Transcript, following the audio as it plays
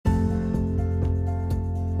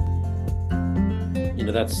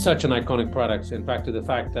that's such an iconic product. In fact, to the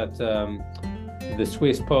fact that the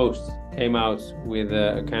Swiss Post came out with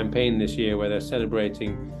a campaign this year where they're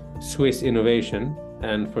celebrating Swiss innovation,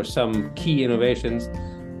 and for some key innovations,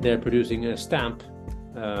 they're producing a stamp.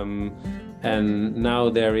 And now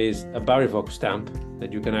there is a Barivox stamp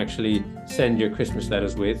that you can actually send your Christmas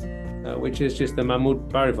letters with, which is just the Mammut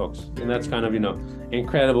Barivox. And that's kind of,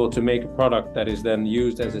 incredible to make a product that is then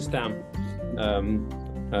used as a stamp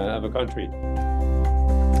of a country.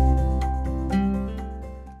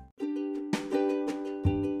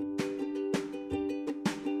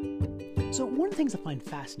 So one of the things I find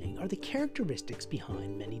fascinating are the characteristics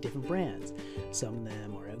behind many different brands. Some of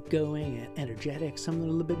them are outgoing and energetic, some of them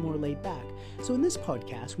are a little bit more laid back. So in this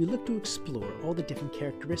podcast, we look to explore all the different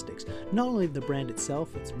characteristics, not only of the brand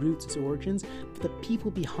itself, its roots, its origins, but the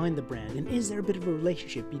people behind the brand. And is there a bit of a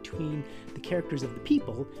relationship between the characters of the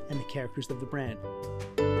people and the characters of the brand?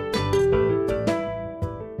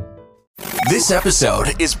 This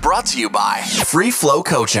episode is brought to you by Free Flow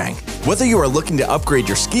Coaching. Whether you are looking to upgrade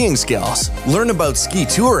your skiing skills, learn about ski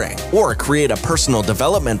touring, or create a personal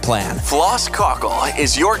development plan, Floss Cockle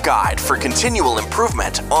is your guide for continual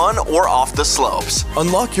improvement on or off the slopes.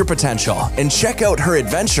 Unlock your potential and check out her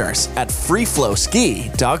adventures at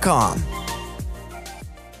freeflowski.com.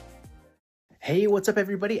 Hey, what's up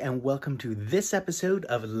everybody, and welcome to this episode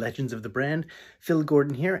of Legends of the Brand. Phil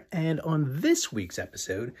Gordon here, and on this week's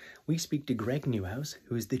episode, we speak to Greg Newhouse,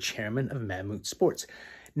 who is the chairman of Mammut Sports.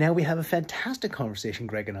 Now, we have a fantastic conversation,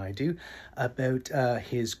 Greg and I do, about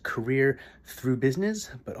his career through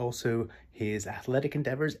business, but also his athletic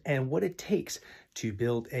endeavors and what it takes to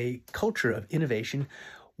build a culture of innovation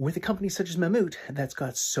with a company such as Mammut that's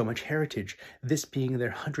got so much heritage, this being their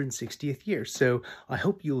 160th year. So I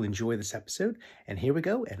hope you'll enjoy this episode. And here we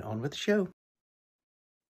go, and on with the show.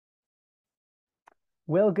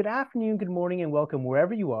 Well, good afternoon, good morning, and welcome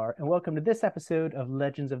wherever you are, and welcome to this episode of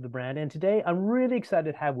Legends of the Brand. And today I'm really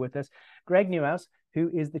excited to have with us Greg Newhouse, who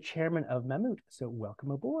is the chairman of Mammut. So welcome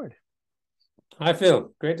aboard. Hi,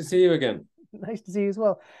 Phil. Great to see you again. Nice to see you as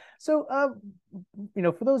well. So,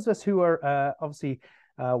 for those of us who are obviously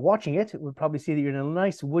watching it, we'll probably see that you're in a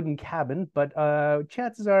nice wooden cabin, but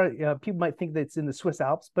chances are people might think that it's in the Swiss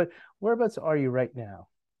Alps, but whereabouts are you right now?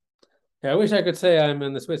 Yeah, I wish I could say I'm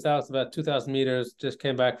in the Swiss Alps, about 2,000 meters, just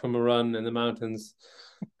came back from a run in the mountains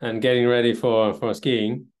and getting ready for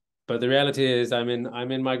skiing. But the reality is I'm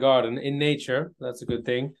in my garden, in nature. That's a good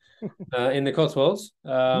thing, in the Cotswolds.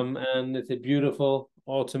 And it's a beautiful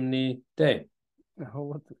autumny day.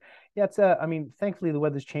 Oh, yeah, it's thankfully the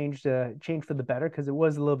weather's changed for the better, because it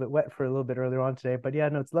was a little bit wet for a little bit earlier on today. But yeah,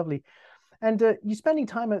 no, it's lovely. And you spending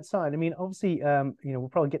time outside. I mean, obviously, we'll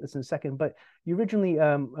probably get this in a second, but you originally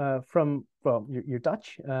you're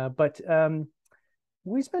Dutch, but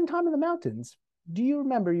we spend time in the mountains. Do you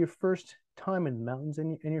remember your first time in the mountains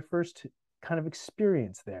and your first kind of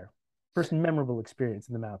experience there, first memorable experience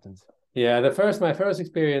in the mountains? Yeah, my first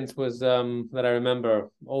experience was that I remember,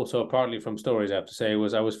 also partly from stories, I have to say,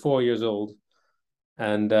 was I was 4 years old,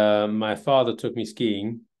 and my father took me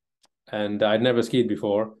skiing, and I'd never skied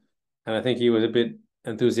before, and I think he was a bit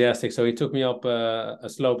enthusiastic, so he took me up a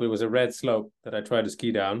slope. It was a red slope that I tried to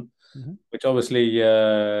ski down, which obviously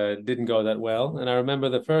didn't go that well. And I remember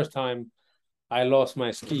the first time I lost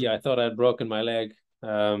my ski, I thought I'd broken my leg,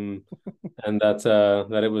 and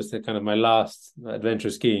that it was the kind of my last adventure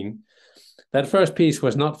skiing. That first piece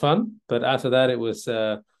was not fun, but after that it was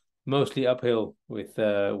mostly uphill with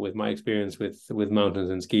my experience with mountains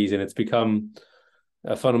and skis, and it's become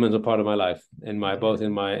a fundamental part of my life, both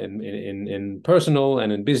in personal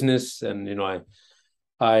and in business. And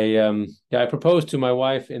I proposed to my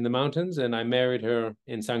wife in the mountains, and I married her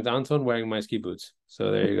in St. Anton wearing my ski boots.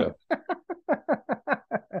 So there you go.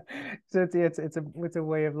 So it's a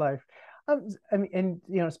way of life.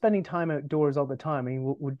 Spending time outdoors all the time. I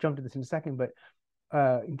mean, we'll jump to this in a second, but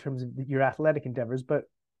in terms of your athletic endeavors, but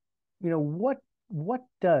what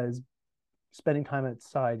does spending time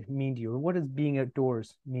outside mean to you, or what does being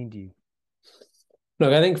outdoors mean to you?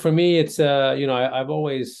 Look, I think for me, it's I've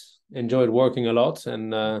always enjoyed working a lot,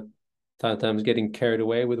 and sometimes getting carried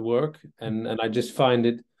away with work, and I just find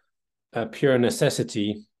it a pure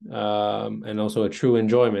necessity, and also a true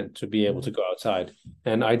enjoyment to be able to go outside,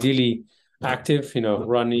 and ideally active,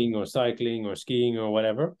 running or cycling or skiing or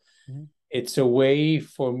whatever. It's a way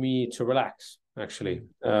for me to relax, actually,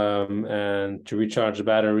 and to recharge the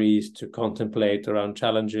batteries, to contemplate around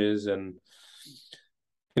challenges. And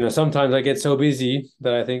sometimes I get so busy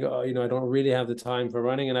that I think, I don't really have the time for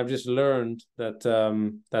running, and I've just learned that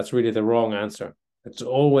that's really the wrong answer. It's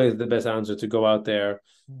always the best answer to go out there,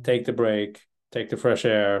 take the break, take the fresh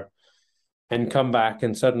air, and come back,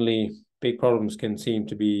 and suddenly big problems can seem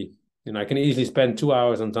to be, I can easily spend 2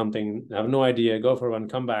 hours on something, have no idea, go for a run,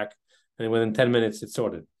 come back, and within 10 minutes it's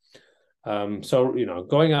sorted. So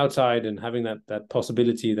going outside and having that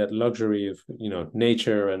possibility, that luxury of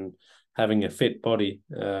nature and having a fit body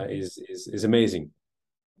is amazing.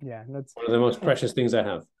 Yeah, that's one of the most precious things I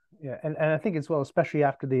have. Yeah, and I think as well, especially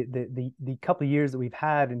after the couple of years that we've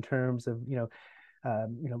had in terms of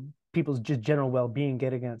people's just general well-being,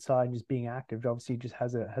 getting outside and just being active, obviously just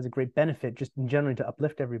has a great benefit just in general to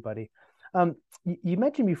uplift everybody. You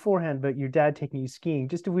mentioned beforehand about your dad taking you skiing.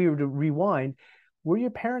 Just if we were to rewind, were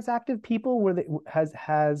your parents active people? Were they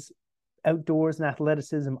has outdoors and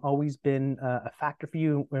athleticism always been a factor for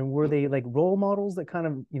you? And were they like role models that kind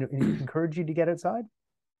of encourage you to get outside?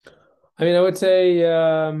 I mean, I would say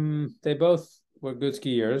they both were good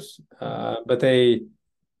skiers, but they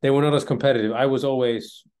were not as competitive. I was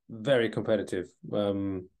always very competitive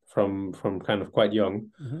from kind of quite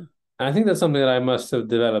young. Mm-hmm. And I think that's something that I must have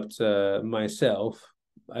developed myself.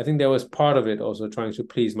 I think there was part of it also trying to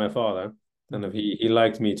please my father. And he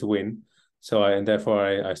liked me to win, so therefore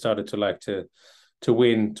I started to like to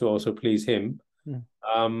win to also please him.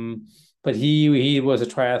 But he was a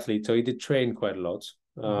triathlete, so he did train quite a lot.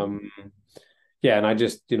 Yeah, and I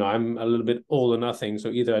just I'm a little bit all or nothing. So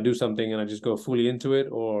either I do something and I just go fully into it,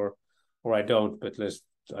 or I don't. But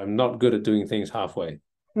I'm not good at doing things halfway.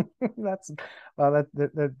 That's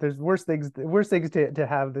that there's worse things to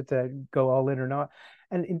have that go all in or not.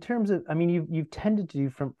 And in terms of, I mean, you've tended to do,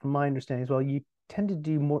 from my understanding as well, you tend to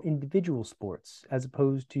do more individual sports as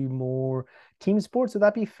opposed to more team sports. Would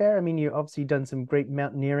that be fair? I mean, you've obviously done some great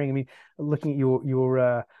mountaineering. I mean, looking at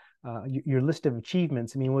your list of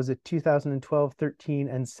achievements, I mean, was it 2012, 13,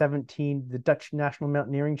 and 17 the Dutch national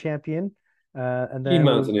mountaineering champion? And then ski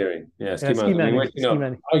mountaineering, ski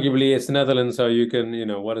mountaineering. Arguably it's the Netherlands, so you can,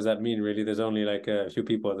 what does that mean really? There's only like a few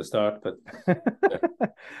people at the start, but yeah.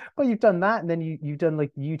 Well, you've done that, and then you've done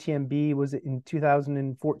like UTMB. Was it in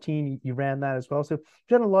 2014? You ran that as well. So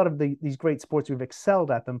you've done a lot of these great sports. You've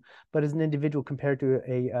excelled at them, but as an individual compared to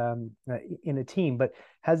in a team. But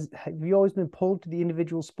have you always been pulled to the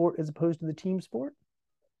individual sport as opposed to the team sport?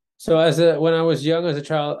 So when I was young as a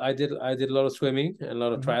child, I did a lot of swimming and a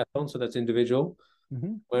lot of triathlon. So that's individual.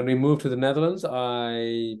 When we moved to the Netherlands,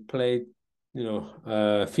 I played,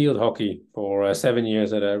 field hockey for 7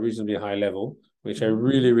 years at a reasonably high level, which I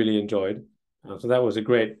really, really enjoyed. So that was a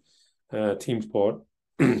great team sport.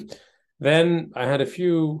 Then I had a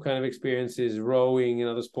few kind of experiences rowing and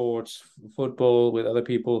other sports, football with other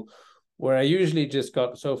people, where I usually just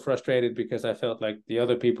got so frustrated because I felt like the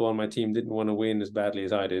other people on my team didn't want to win as badly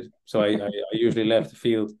as I did. So I usually left the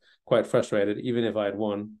field quite frustrated, even if I had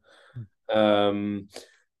won.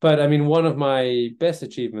 But I mean, one of my best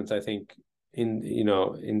achievements, I think,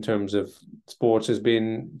 in terms of sports, has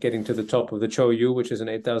been getting to the top of the Cho Oyu, which is an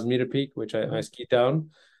 8,000 meter peak, which I skied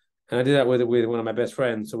down. And I did that with one of my best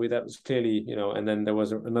friends. So that was clearly, and then there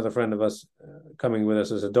was another friend of us coming with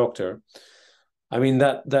us as a doctor. I mean,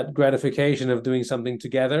 that gratification of doing something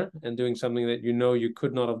together and doing something that you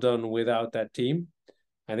could not have done without that team,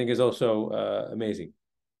 I think is also amazing.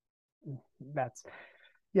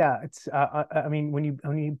 It's I mean, when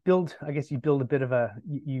you build, I guess you build a bit of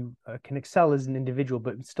you can excel as an individual,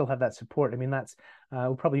 but still have that support. I mean, that's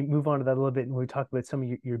we'll probably move on to that a little bit when we talk about some of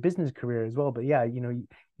your business career as well. But yeah, you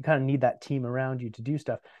kind of need that team around you to do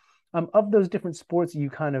stuff. Of those different sports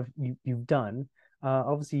you've done.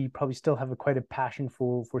 Obviously, you probably still have quite a passion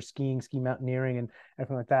for skiing, ski mountaineering, and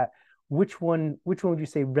everything like that. Which one would you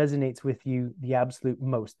say resonates with you the absolute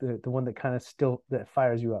most? The one that kind of still that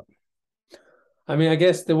fires you up? I mean, I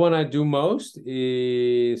guess the one I do most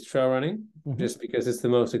is trail running, just because it's the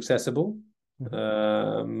most accessible.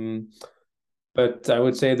 But I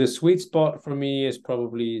would say the sweet spot for me is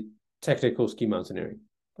probably technical ski mountaineering.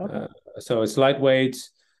 Okay. So it's lightweight,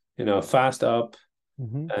 fast up.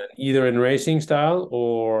 And either in racing style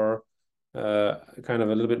or kind of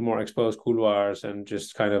a little bit more exposed couloirs and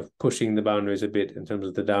just kind of pushing the boundaries a bit in terms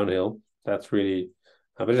of the downhill. That's really,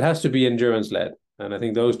 but it has to be endurance led. And I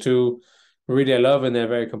think those two really I love, and they're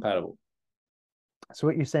very compatible. So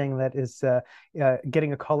what you're saying that is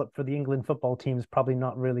getting a call up for the England football team is probably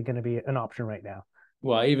not really going to be an option right now.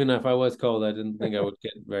 Well, even if I was called, I didn't think I would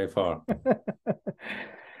get very far.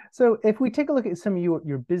 So if we take a look at some of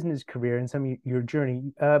your business career and some of your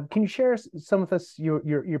journey, can you share some with us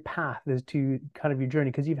your path as to kind of your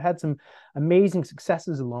journey? Because you've had some amazing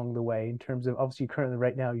successes along the way in terms of, obviously currently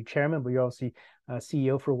right now you're chairman, but you're obviously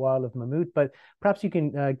CEO for a while of Mammut. But perhaps you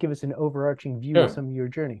can give us an overarching view of some of your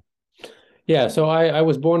journey. Yeah, so I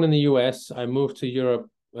was born in the US. I moved to Europe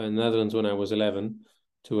and Netherlands when I was 11.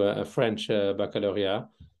 to a French baccalaureate.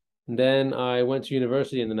 And then I went to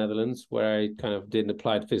university in the Netherlands, where I kind of did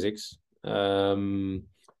applied physics, a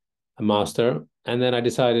master. And then I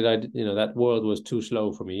decided that world was too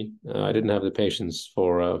slow for me. I didn't have the patience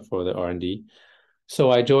for the R&D. So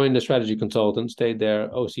I joined a strategy consultant, stayed there,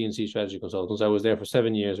 OC&C strategy consultants. I was there for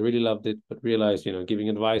 7 years, really loved it, but realized, giving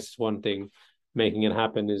advice is one thing, making it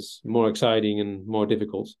happen is more exciting and more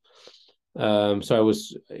difficult. So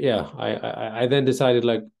I then decided,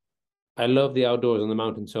 like, I love the outdoors and the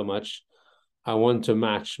mountain so much. I want to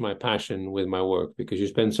match my passion with my work, because you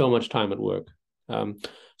spend so much time at work.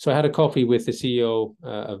 So I had a coffee with the CEO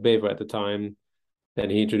of Bever at the time. Then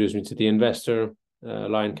he introduced me to the investor,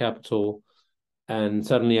 Lion Capital. And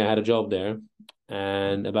suddenly I had a job there.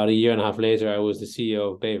 And about a year and a half later, I was the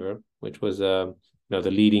CEO of Bever, which was the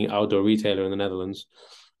leading outdoor retailer in the Netherlands.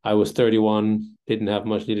 I was 31, didn't have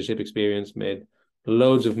much leadership experience, made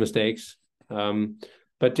loads of mistakes.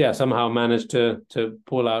 But yeah, somehow managed to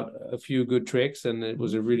pull out a few good tricks. And it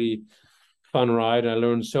was a really fun ride. I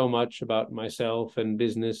learned so much about myself and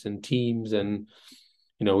business and teams. And,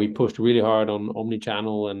 we pushed really hard on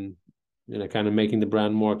omni-channel and, kind of making the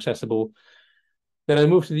brand more accessible. Then I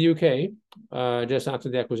moved to the UK just after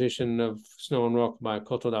the acquisition of Snow and Rock by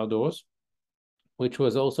Cotswold Outdoors, which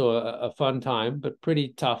was also a fun time, but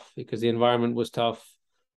pretty tough because the environment was tough.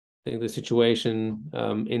 I think the situation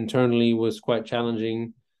internally was quite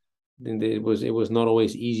challenging. And it was not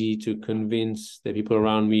always easy to convince the people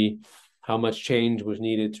around me how much change was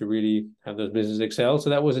needed to really have those businesses excel.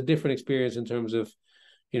 So that was a different experience in terms of,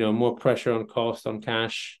 more pressure on cost, on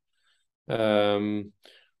cash,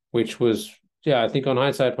 which was, I think on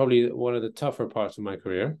hindsight, probably one of the tougher parts of my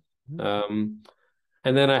career. And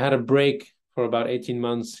then I had a break for about 18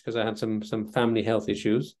 months because I had some family health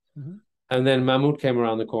issues. And then Mammut came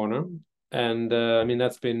around the corner. And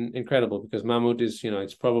that's been incredible, because Mammut is,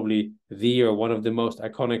 it's probably one of the most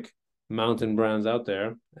iconic mountain brands out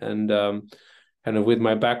there. And kind of with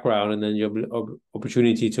my background and then the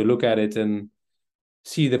opportunity to look at it and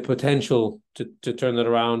see the potential to turn it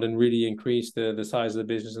around and really increase the size of the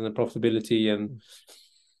business and the profitability. And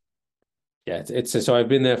so I've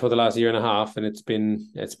been there for the last year and a half, and it's been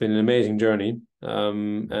an amazing journey.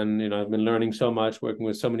 And I've been learning so much, working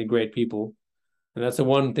with so many great people. And that's the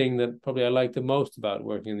one thing that probably I like the most about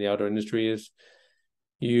working in the outdoor industry is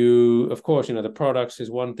of course, the products is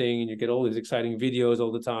one thing, and you get all these exciting videos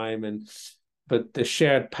all the time, but the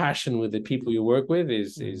shared passion with the people you work with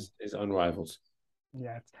is unrivaled.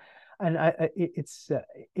 Yeah, and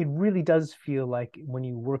it really does feel like when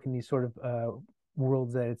you work in these sort of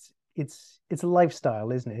worlds that it's a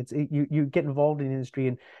lifestyle, isn't it? You get involved in the industry,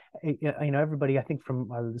 and everybody, I think,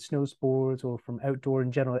 from either the snow sports or from outdoor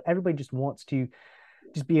in general, everybody just wants to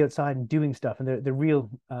just be outside and doing stuff, and they're the real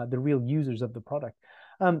users of the product.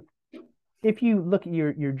 If you look at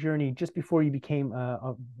your journey just before you became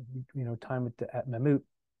time at Mammut,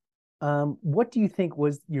 what do you think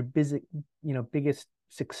was your biggest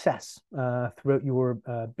success throughout your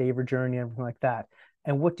Bever journey and everything like that?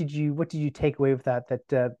 And what did you take away with that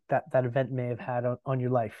event may have had on your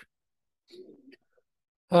life?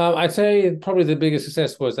 I'd say probably the biggest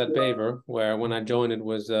success was at Bever, where when I joined it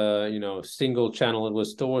was single channel. It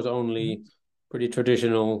was stores only, pretty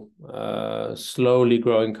traditional, slowly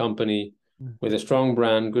growing company with a strong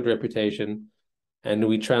brand, good reputation. And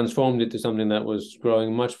we transformed it to something that was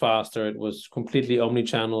growing much faster. It was completely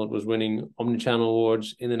omni-channel. It was winning omni-channel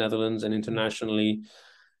awards in the Netherlands and internationally.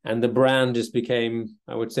 And the brand just became,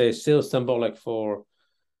 I would say, still symbolic for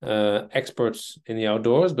experts in the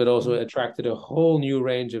outdoors, but also attracted a whole new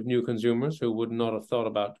range of new consumers who would not have thought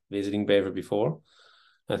about visiting Bever before.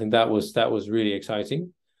 I think that was really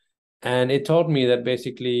exciting. And it taught me that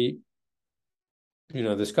basically,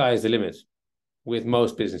 the sky is the limit with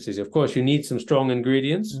most businesses. Of course, you need some strong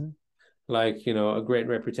ingredients, like, a great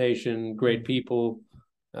reputation, great people,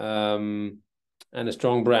 and a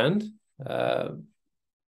strong brand.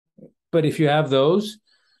 But if you have those,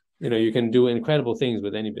 you can do incredible things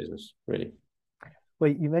with any business, really. Well,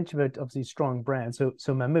 you mentioned about obviously strong brand. So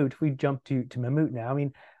Mammut, if we jump to Mammut now,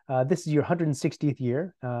 this is your 160th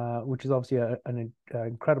year, which is obviously an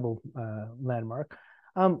incredible landmark.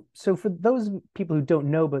 So for those people who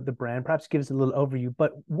don't know about the brand, perhaps give us a little overview.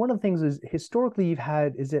 But one of the things is historically you've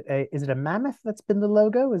had, is it a mammoth that's been the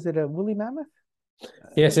logo? Is it a woolly mammoth?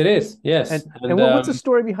 Yes, it is. Yes. And what's the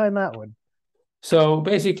story behind that one? So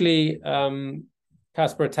basically,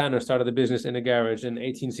 Caspar Tanner started the business in a garage in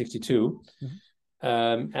 1862.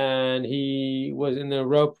 And he was in the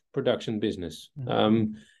rope production business.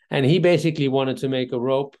 And he basically wanted to make a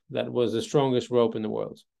rope that was the strongest rope in the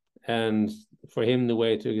world. And for him, the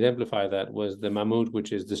way to exemplify that was the mammoth,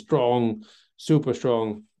 which is the strong, super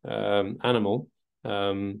strong animal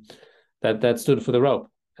that stood for the rope.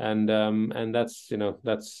 And that's, you know,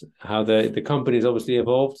 that's how the company's obviously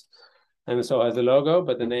evolved, and so has the logo,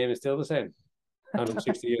 but the name is still the same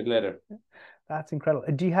 160 years later. That's incredible.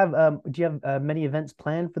 Do you have many events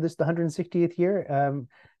planned for this, the 160th year,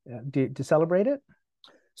 to celebrate it?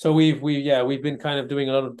 So we've been kind of doing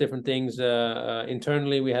a lot of different things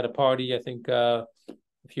internally. We had a party, I think, a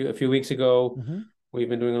few weeks ago. Mm-hmm. We've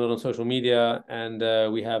been doing a lot on social media, and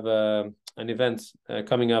we have an event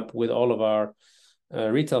coming up with all of our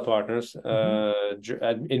retail partners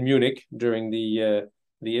in Munich during the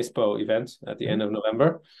ISPO event at the end of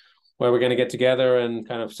November, where we're going to get together and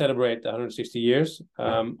kind of celebrate the 160 years.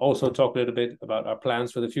 Also talk a little bit about our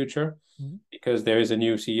plans for the future, because there is a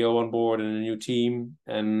new CEO on board and a new team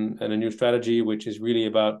and a new strategy, which is really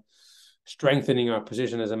about strengthening our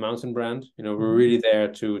position as a mountain brand. You know, we're really there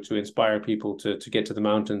to inspire people to get to the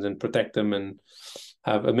mountains and protect them and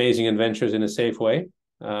have amazing adventures in a safe way.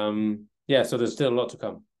 So there's still a lot to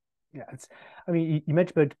come. Yeah, I mean, you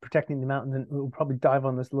mentioned about protecting the mountains, and we'll probably dive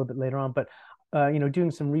on this a little bit later on, but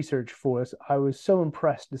doing some research for us, I was so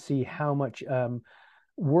impressed to see how much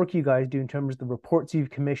work you guys do in terms of the reports you've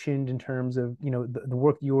commissioned, in terms of, you know, the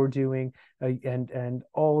work you're doing, and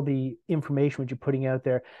all the information which you're putting out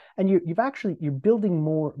there. And you're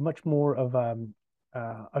building much more of I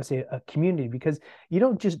would say a community, because you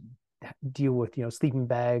don't just deal with, you know, sleeping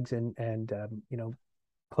bags and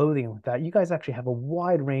clothing and like that. You guys actually have a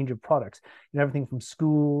wide range of products, you know, everything from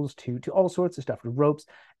schools to all sorts of stuff, to ropes.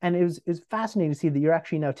 And it was fascinating to see that you're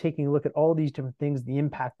actually now taking a look at all these different things, the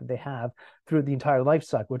impact that they have through the entire life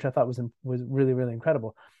cycle, which I thought was really, really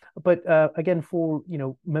incredible. But again, for, you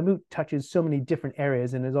know, Mammut touches so many different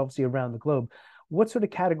areas and is obviously around the globe. What sort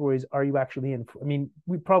of categories are you actually in? I mean,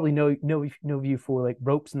 we probably know you for like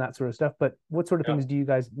ropes and that sort of stuff, but what sort of things do you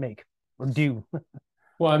guys make or do?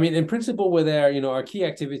 Well, I mean, in principle, we're there. You know, our key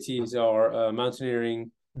activities are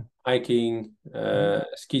mountaineering, hiking,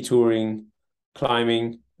 ski touring,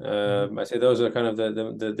 climbing. I say those are kind of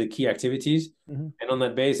the key activities. And on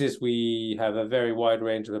that basis, we have a very wide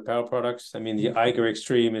range of apparel products. I mean, the Eiger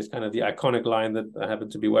Extreme is kind of the iconic line that I happen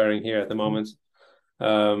to be wearing here at the moment,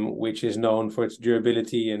 which is known for its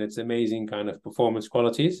durability and its amazing kind of performance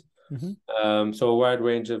qualities. So a wide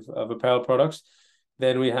range of apparel products.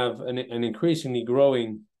 Then we have an increasingly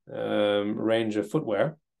growing range of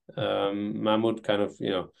footwear. Mammut kind of, you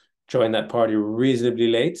know, joined that party reasonably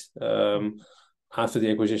late after the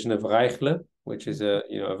acquisition of Reichele, which is a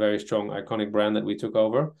very strong iconic brand that we took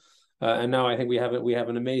over. And now I think we have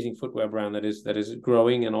an amazing footwear brand that is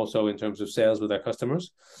growing, and also in terms of sales with our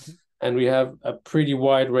customers. And we have a pretty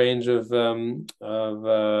wide range of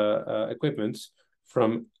equipment.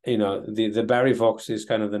 From, you know, the Barryvox is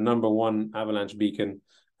kind of the #1 avalanche beacon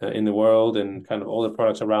in the world, and kind of all the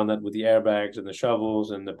products around that with the airbags and the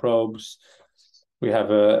shovels and the probes. We have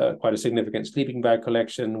quite a significant sleeping bag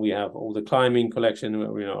collection. We have all the climbing collection,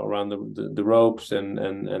 you know, around the ropes and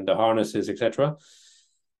the harnesses, etc.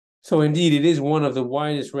 So indeed, it is one of the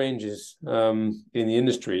widest ranges in the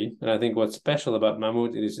industry. And I think what's special about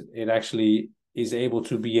Mammut is it actually is able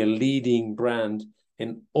to be a leading brand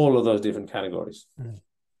in all of those different categories.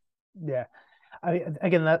 Yeah, I mean,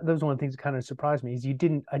 again, that was one of the things that kind of surprised me, is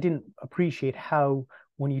I didn't appreciate how,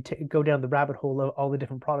 when you go down the rabbit hole of all the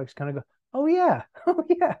different products, kind of go, oh yeah, oh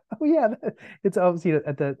yeah, oh yeah, it's obviously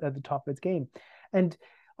at the top of its game. And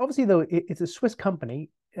obviously, though, it's a Swiss company.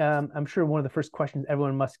 I'm sure one of the first questions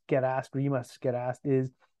everyone must get asked, or you must get asked, is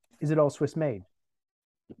it all Swiss made?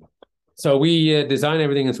 So we design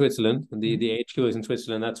everything in Switzerland. The HQ is in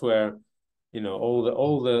Switzerland. That's where, you know,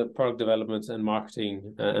 all the product developments and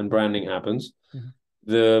marketing and branding happens.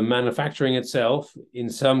 The manufacturing itself, in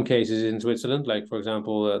some cases, in Switzerland, like for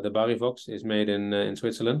example, the Barryvox is made in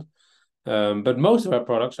Switzerland. But most of our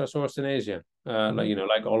products are sourced in Asia.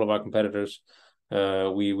 Like all of our competitors,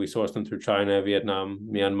 we source them through China, Vietnam,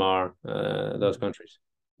 Myanmar, those countries.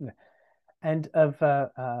 Yeah. And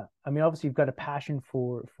I mean, obviously you've got a passion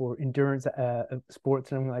for endurance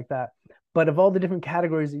sports and everything like that. But of all the different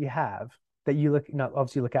categories that you have, that you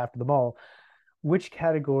look after them all, which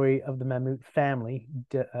category of the Mammut family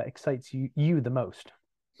excites you the most?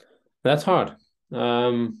 That's hard.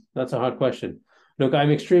 That's a hard question. Look, I'm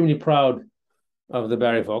extremely proud of the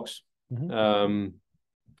Barryvox.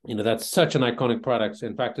 You know, that's such an iconic product.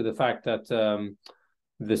 In fact, to the fact that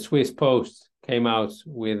the Swiss Post came out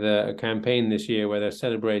with a campaign this year where they're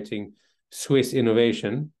celebrating Swiss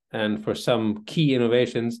innovation, and for some key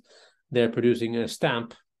innovations, they're producing a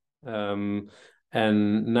stamp.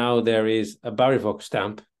 And now there is a Barryvox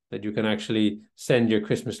stamp that you can actually send your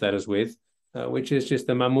Christmas letters with, which is just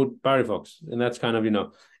the Mammut Barry Fox. And that's kind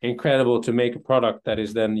of, incredible to make a product that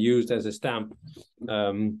is then used as a stamp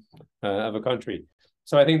of a country.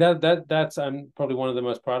 So I think that's I'm probably one of the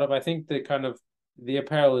most proud of. I think the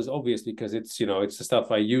apparel is obvious because it's it's the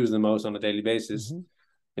stuff I use the most on a daily basis.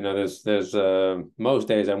 There's most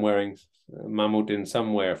days I'm wearing Mammut in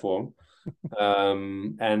some wear form.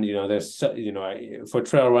 And there's for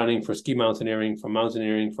trail running, for ski mountaineering,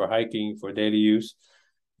 for hiking, for daily use,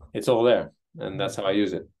 it's all there, and that's how I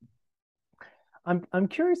use it. I'm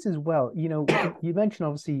curious as well. You mentioned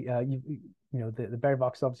obviously the Barry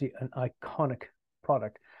Fox is obviously an iconic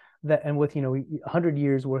product that, and with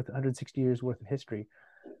 160 years worth of history.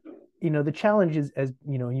 The challenge is, as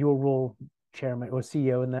your role, chairman or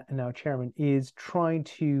CEO and now chairman, is trying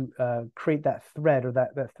to create that thread, or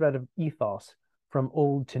that thread of ethos from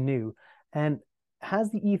old to new. And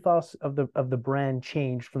has the ethos of the brand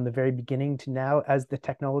changed from the very beginning to now as the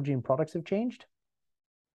technology and products have changed?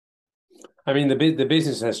 I mean, the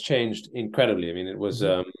business has changed incredibly. I mean, it was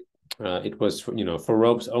for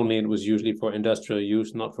ropes only. It was usually for industrial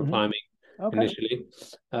use, not for climbing initially.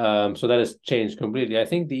 So that has changed completely. I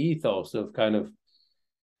think the ethos of kind of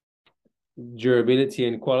durability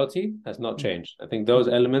and quality has not changed. I think those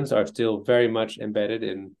elements are still very much embedded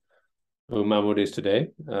in who Mammut is today,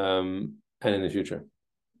 and in the future.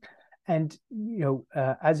 And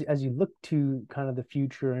as you look to kind of the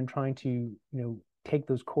future and trying to take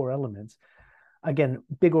those core elements, again,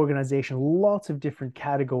 big organization, lots of different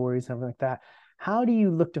categories, something like that. How do you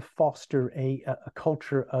look to foster a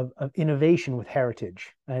culture of innovation with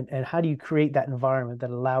heritage, and how do you create that environment that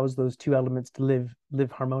allows those two elements to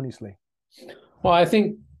live harmoniously? Well, I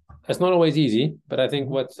think it's not always easy, but I think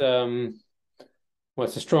what's a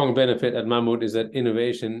strong benefit at Mammut is that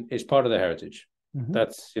innovation is part of the heritage.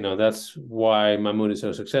 That's why Mammut is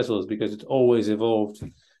so successful, is because it's always evolved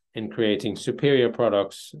in creating superior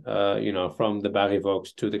products, from the Barry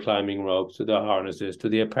Fox to the climbing ropes, to the harnesses, to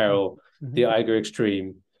the apparel, the Eiger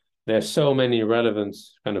Extreme. There's so many relevant,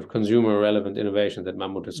 kind of consumer relevant innovations that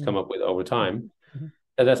Mammut has come up with over time.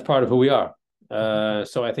 And that's part of who we are.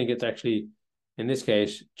 So I think it's actually, in this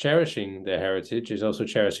case, cherishing the heritage is also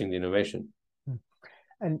cherishing the innovation.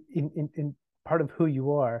 And in part of who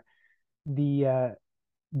you are, do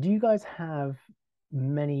you guys have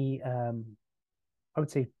many, I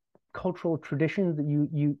would say, cultural traditions that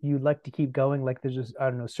you like to keep going? Like there's just, I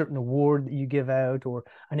don't know, a certain award that you give out, or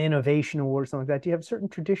an innovation award or something like that. Do you have certain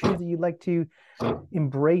traditions that you'd like to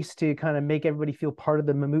embrace to kind of make everybody feel part of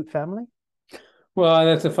the Mammut family? Well,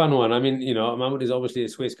 that's a fun one. I mean, Mammut is obviously a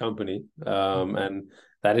Swiss company, and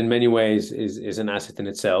that in many ways is an asset in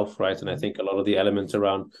itself, right? And I think a lot of the elements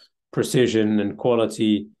around precision and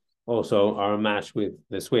quality also are a match with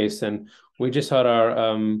the Swiss. And we just had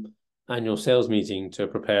our annual sales meeting to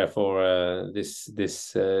prepare for this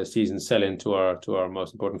season sell-in to our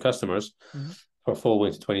most important customers for fall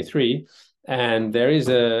winter 23. And there is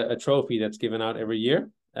a trophy that's given out every year,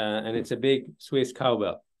 and it's a big Swiss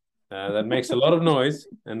cowbell. That makes a lot of noise,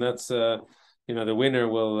 and that's the winner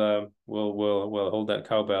will hold that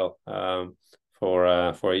cowbell for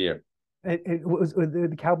a year. It was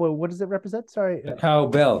the cowbell. What does it represent? Sorry, a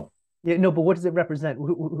cowbell. Yeah, no, but what does it represent?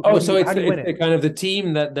 So it's the kind of the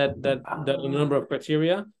team that a number of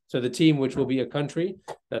criteria. So the team, which will be a country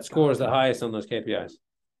that scores the highest on those KPIs.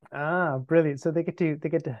 Ah, brilliant! So they get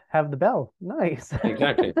to have the bell. Nice.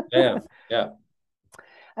 Exactly. Yeah.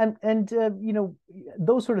 And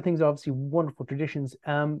those sort of things are obviously wonderful traditions.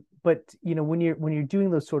 But when you're doing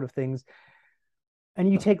those sort of things,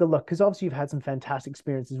 and you take a look, because obviously you've had some fantastic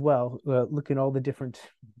experience as well, looking at all the different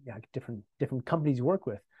companies you work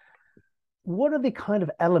with. What are the kind of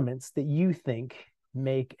elements that you think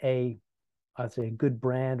make I'd say a good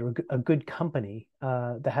brand, or a good company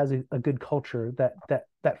that has a good culture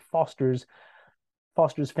that fosters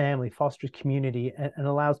family, fosters community, and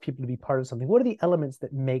allows people to be part of something? What are the elements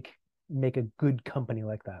that make a good company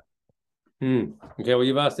like that? Okay, well,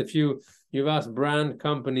 you've asked brand,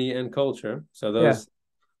 company, and culture. So those,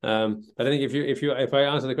 but I think if I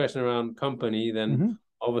answer the question around company, then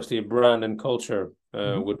obviously brand and culture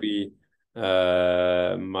would be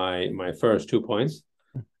my first 2 points.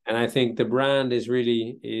 And I think the brand is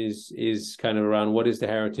really is kind of around what is the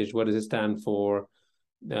heritage, what does it stand for,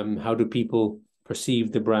 how do people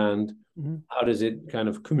perceive the brand, how does it kind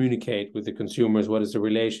of communicate with the consumers, what is the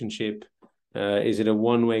relationship, is it a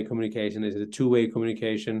one-way communication, is it a two-way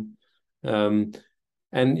communication, and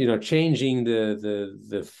changing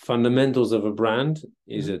the fundamentals of a brand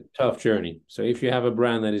is a tough journey. So if you have a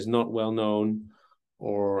brand that is not well known,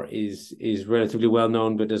 or is relatively well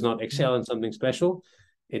known but does not excel in something special,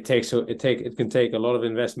 it can take a lot of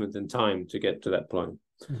investment and time to get to that point.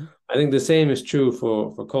 I think the same is true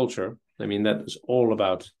for culture. I mean, that's all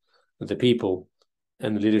about the people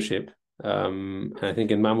and the leadership. And I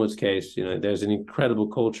think in Mammut's case, there's an incredible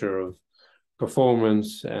culture of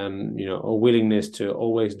performance and a willingness to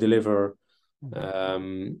always deliver.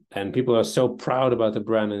 And people are so proud about the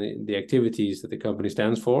brand and the activities that the company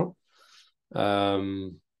stands for.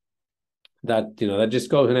 That just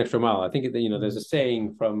goes an extra mile. I think there's a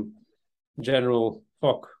saying from General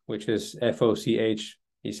Foch, which is FOCH.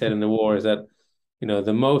 He said in the war is that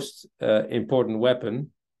the most important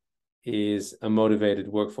weapon is a motivated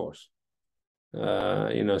workforce.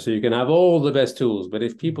 So you can have all the best tools, but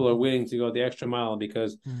if people are willing to go the extra mile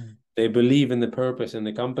because they believe in the purpose in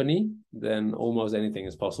the company, then almost anything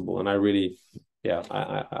is possible. And I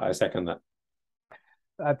second that.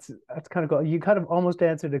 That's kind of cool. You kind of almost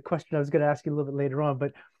answered a question I was going to ask you a little bit later on,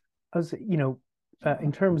 but I was,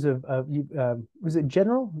 in terms of you, was it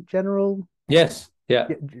General? Yes. Yeah.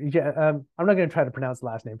 I'm not going to try to pronounce the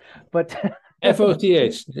last name, but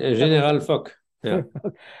FOCH, General Foch. Yeah.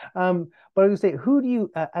 But I was going to say, who do you,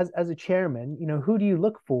 as a chairman, who do you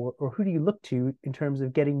look for, or who do you look to in terms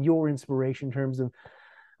of getting your inspiration in terms of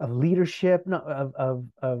leadership, not of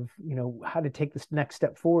how to take this next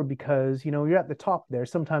step forward? Because you're at the top there.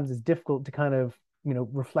 Sometimes it's difficult to kind of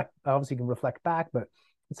reflect. Obviously, you can reflect back, but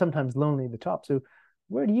it's sometimes lonely at the top. So,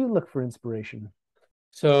 where do you look for inspiration?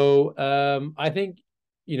 So I think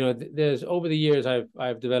there's over the years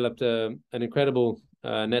I've developed an incredible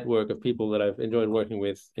network of people that I've enjoyed working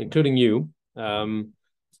with, including you.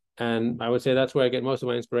 And I would say that's where I get most of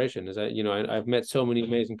my inspiration. Is that I've met so many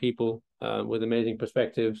amazing people with amazing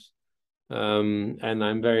perspectives, and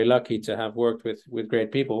I'm very lucky to have worked with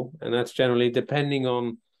great people. And that's generally depending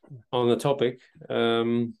on the topic.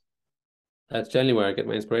 That's generally where I get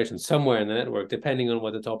my inspiration, somewhere in the network, depending on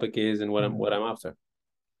what the topic is and what I'm after.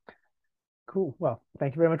 Cool. Well,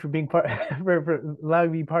 thank you very much for being part for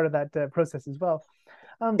allowing me to be part of that process as well.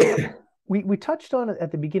 We touched on it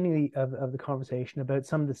at the beginning of the conversation about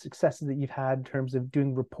some of the successes that you've had in terms of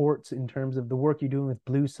doing reports, in terms of the work you're doing with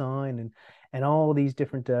Bluesign and all these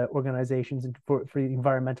different organizations for the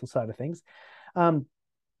environmental side of things. And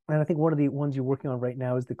I think one of the ones you're working on right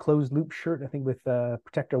now is the closed loop shirt, I think with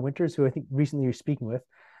Protect Our Winters, who I think recently you're speaking with.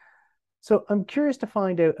 So I'm curious to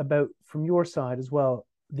find out about, from your side as well,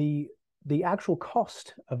 the actual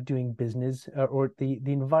cost of doing business, or the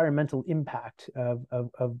environmental impact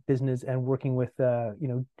of business and working with the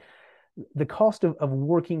cost of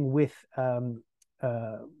working with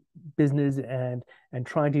business and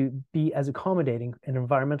trying to be as accommodating an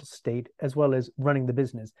environmental state as well as running the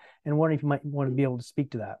business. And wondering if you might want to be able to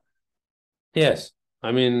speak to that. Yes,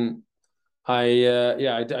 I mean, I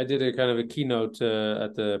did a kind of a keynote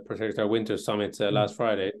at the Protect Our Winter Summit last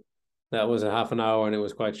Friday. That was a half an hour and it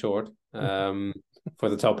was quite short for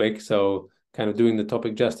the topic. So kind of doing the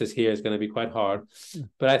topic justice here is going to be quite hard.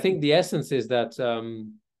 But I think the essence is that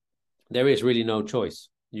there is really no choice.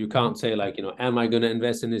 You can't say am I going to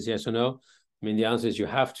invest in this? Yes or no? I mean, the answer is you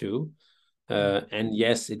have to. And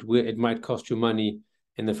yes, it might cost you money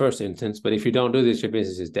in the first instance. But if you don't do this, your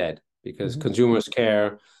business is dead, because consumers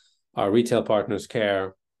care, our retail partners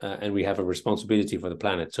care, and we have a responsibility for the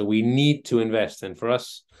planet. So we need to invest. And for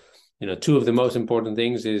us, two of the most important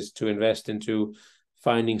things is to invest into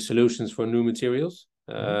finding solutions for new materials,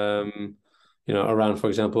 around, for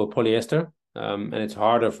example, polyester. And it's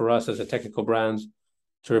harder for us as a technical brand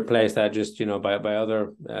to replace that just, by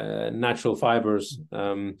other natural fibers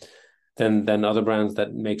than other brands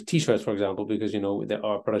that make T-shirts, for example, because,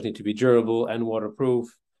 our products need to be durable and waterproof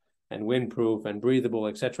and windproof and breathable,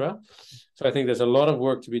 etc. So I think there's a lot of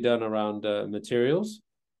work to be done around materials.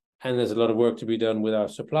 And there's a lot of work to be done with our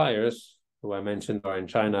suppliers, who I mentioned are in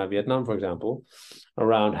China, Vietnam, for example,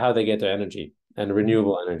 around how they get their energy and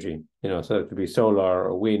renewable energy. So it could be solar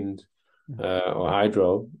or wind or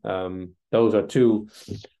hydro. Those are two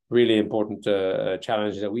really important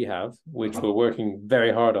challenges that we have, which we're working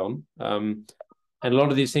very hard on. And a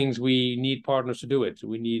lot of these things, we need partners to do it. So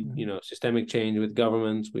we need, systemic change with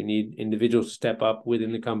governments. We need individuals to step up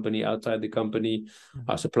within the company, outside the company,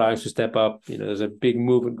 our suppliers to step up. There's a big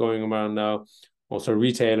movement going around now. Also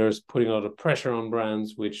retailers putting a lot of pressure on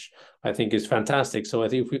brands, which I think is fantastic. So I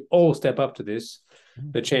think if we all step up to this,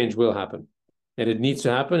 the change will happen. And it needs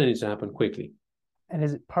to happen. It needs to happen quickly. And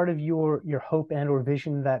is it part of your hope and or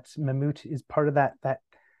vision that Mammut is part of that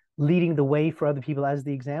leading the way for other people as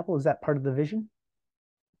the example? Is that part of the vision?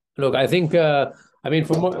 Look, I think,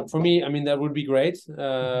 for me, that would be great.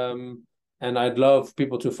 And I'd love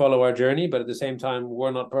people to follow our journey, but at the same time,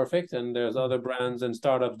 we're not perfect. And there's other brands and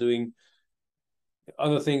startups doing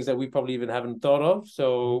other things that we probably even haven't thought of.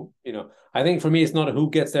 So, I think for me, it's not who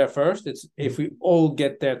gets there first. It's if we all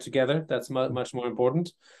get there together, that's much more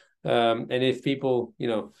important. And if people,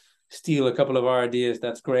 steal a couple of our ideas,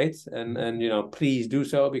 that's great. And please do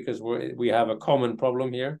so, because we have a common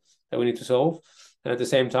problem here that we need to solve. And at the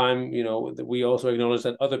same time, we also acknowledge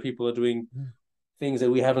that other people are doing things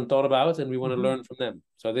that we haven't thought about, and we want to learn from them.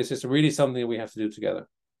 So this is really something that we have to do together.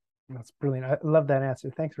 That's brilliant. I love that answer.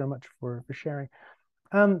 Thanks very much for sharing.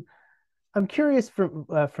 I'm curious from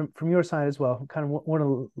your side as well. Kind of one of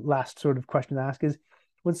the last sort of question to ask is,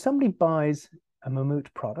 when somebody buys a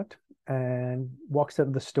Mammut product and walks out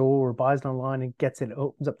of the store or buys it online and gets it,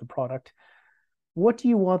 opens up the product, what do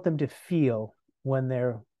you want them to feel when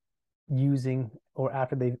they're using or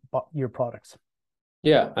after they've bought your products?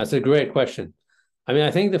 Yeah, that's a great question. I mean,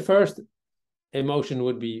 I think the first emotion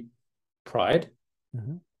would be pride.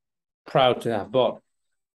 Proud to have bought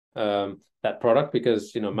that product,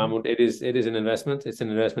 because Mammut, it is an investment. It's an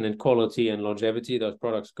investment in quality and longevity. Those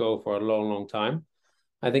products go for a long time.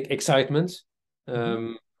 I think excitement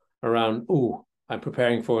around, I'm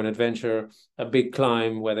preparing for an adventure, a big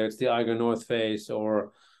climb, whether it's the Eiger North Face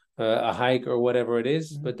or a hike or whatever it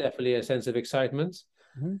is, but definitely a sense of excitement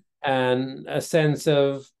and a sense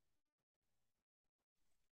of,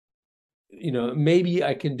 maybe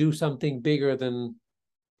I can do something bigger than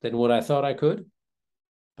what I thought I could.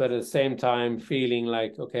 But at the same time, feeling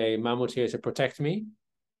like, okay, Mammut's here to protect me.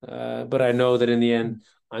 But I know that in the end,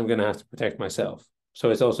 I'm going to have to protect myself. So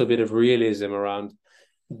it's also a bit of realism around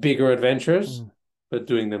bigger adventures, but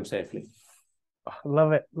doing them safely.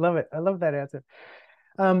 Love it. Love it. I love that answer.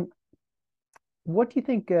 What do you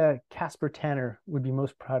think Casper Tanner would be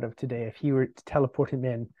most proud of today if he were to teleport him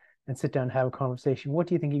in and sit down and have a conversation? What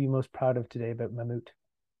do you think he'd be most proud of today about Mammut?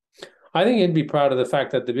 I think he'd be proud of the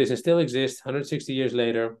fact that the business still exists 160 years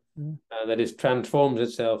later, that it transforms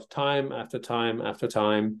itself time after time after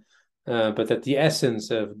time, but that the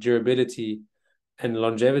essence of durability and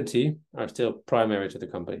longevity are still primary to the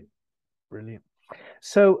company. Brilliant.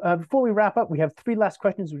 So before we wrap up, we have 3 last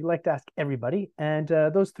questions we'd like to ask everybody. And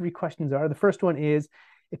those 3 questions are, the first one is,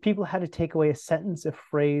 if people had to take away a sentence, a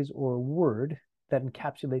phrase, or a word that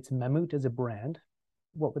encapsulates Mammut as a brand,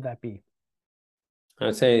 what would that be?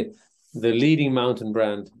 I'd say the leading mountain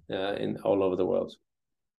brand in all over the world.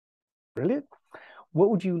 Brilliant. What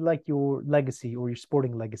would you like your legacy or your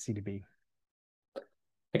sporting legacy to be?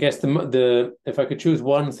 I guess the if I could choose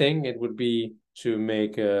one thing, it would be to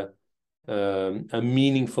make a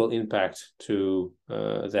meaningful impact to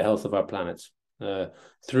the health of our planet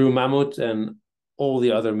through Mammut and all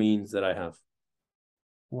the other means that I have.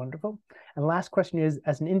 Wonderful. And last question is,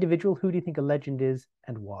 as an individual, who do you think a legend is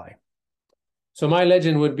and why? So my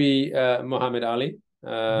legend would be Muhammad Ali,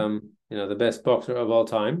 the best boxer of all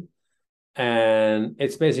time. And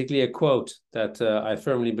it's basically a quote that I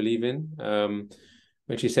firmly believe in,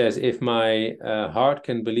 which he says, if my heart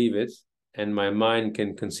can believe it and my mind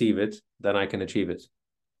can conceive it, then I can achieve it.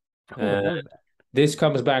 This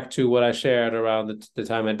comes back to what I shared around the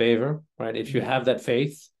time at Bever, right? If you have that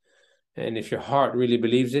faith and if your heart really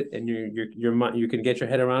believes it and you can get your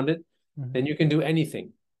head around it, then you can do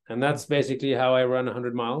anything. And that's basically how I run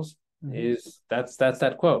 100 miles. That's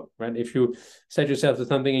that quote, right? If you set yourself to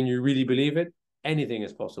something and you really believe it, anything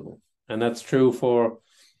is possible. And that's true for,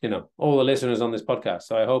 all the listeners on this podcast.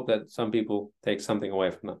 So I hope that some people take something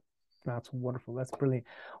away from that. That's wonderful. That's brilliant.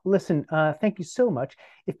 Well, listen, thank you so much.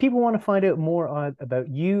 If people want to find out more about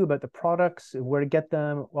you, about the products, where to get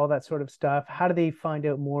them, all that sort of stuff, how do they find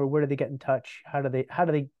out more? Where do they get in touch? How do they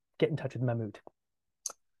get in touch with Mammut?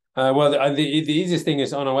 Well, the easiest thing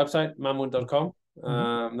is on our website, mammut.com.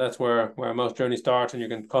 That's where most journeys start, and you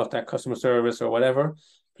can contact customer service or whatever.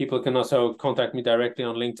 People can also contact me directly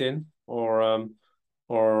on LinkedIn or on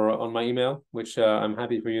my email, which I'm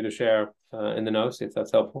happy for you to share in the notes if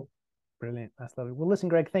that's helpful. Brilliant. That's lovely. Well, listen,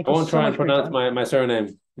 Greg, thank you so much. I won't try and pronounce my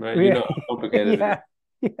surname, right? You know how complicated it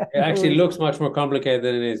is. It actually looks much more complicated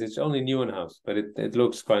than it is. It's only Nieuwenhuis, but it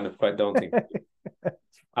looks quite daunting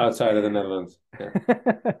outside of the Netherlands. Yeah.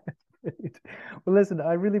 Well, listen,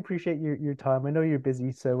 I really appreciate your time. I know you're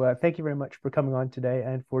busy, so thank you very much for coming on today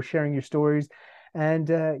and for sharing your stories and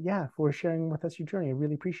for sharing with us your journey. I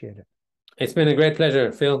really appreciate it. It's been a great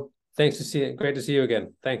pleasure, Phil. Great to see you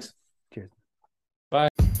again. Thanks. Cheers. Bye.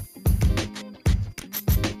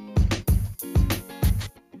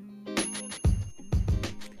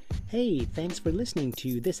 Hey, thanks for listening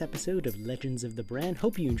to this episode of Legends of the Brand.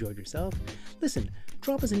 Hope you enjoyed yourself. Listen,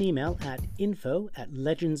 drop us an email at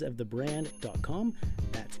info@legendsofthebrand.com.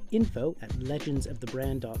 That's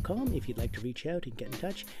info@legendsofthebrand.com if you'd like to reach out and get in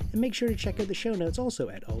touch. And make sure to check out the show notes also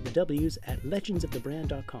at all the W's at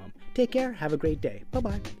legendsofthebrand.com. Take care. Have a great day.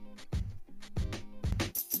 Bye-bye.